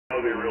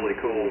really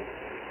cool.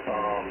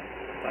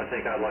 I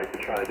think I'd like to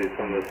try to do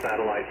some of the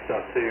satellite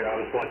stuff too. I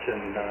was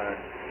watching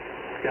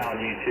this guy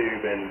on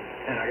YouTube, and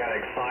I got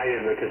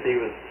excited because he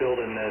was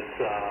building this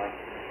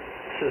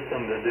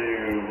system to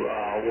do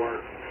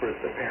work for,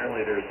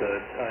 apparently there's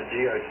a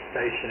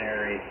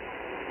geostationary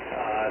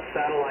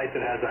satellite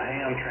that has a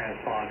ham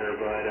transponder,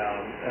 but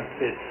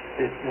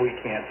we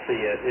can't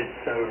see it.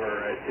 It's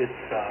over.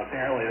 It's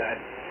apparently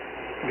that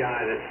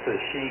guy that's the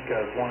sheik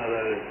of one of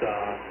those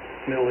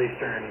Middle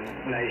Eastern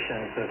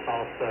nations that's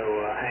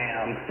also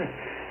ham,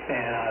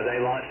 and they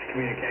launched a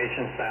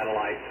communication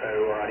satellite,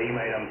 so he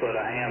made them put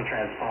a ham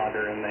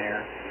transponder in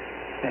there.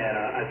 And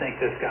I think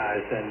this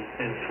guy's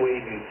in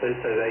Sweden,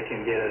 so they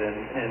can get it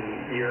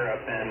in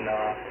Europe. And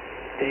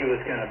he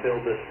was going to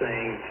build this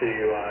thing to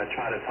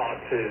try to talk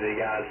to the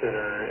guys that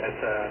are at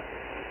the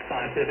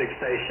scientific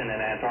station in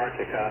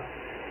Antarctica.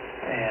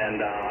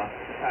 And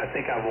I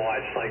think I've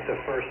watched like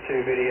the first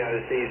 2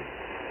 videos. He's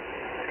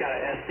got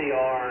an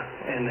SDR,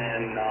 and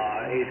then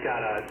he's got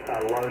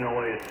a low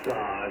noise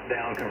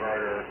down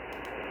converter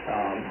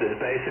that's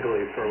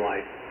basically for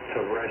like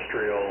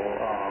terrestrial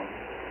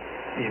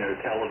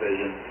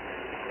television.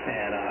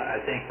 And I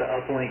think the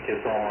uplink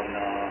is on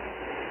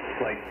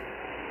like,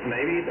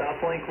 maybe the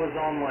uplink was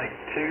on like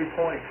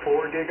 2.4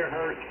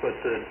 gigahertz, but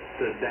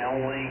the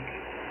downlink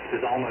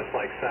is almost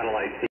like satellite TV.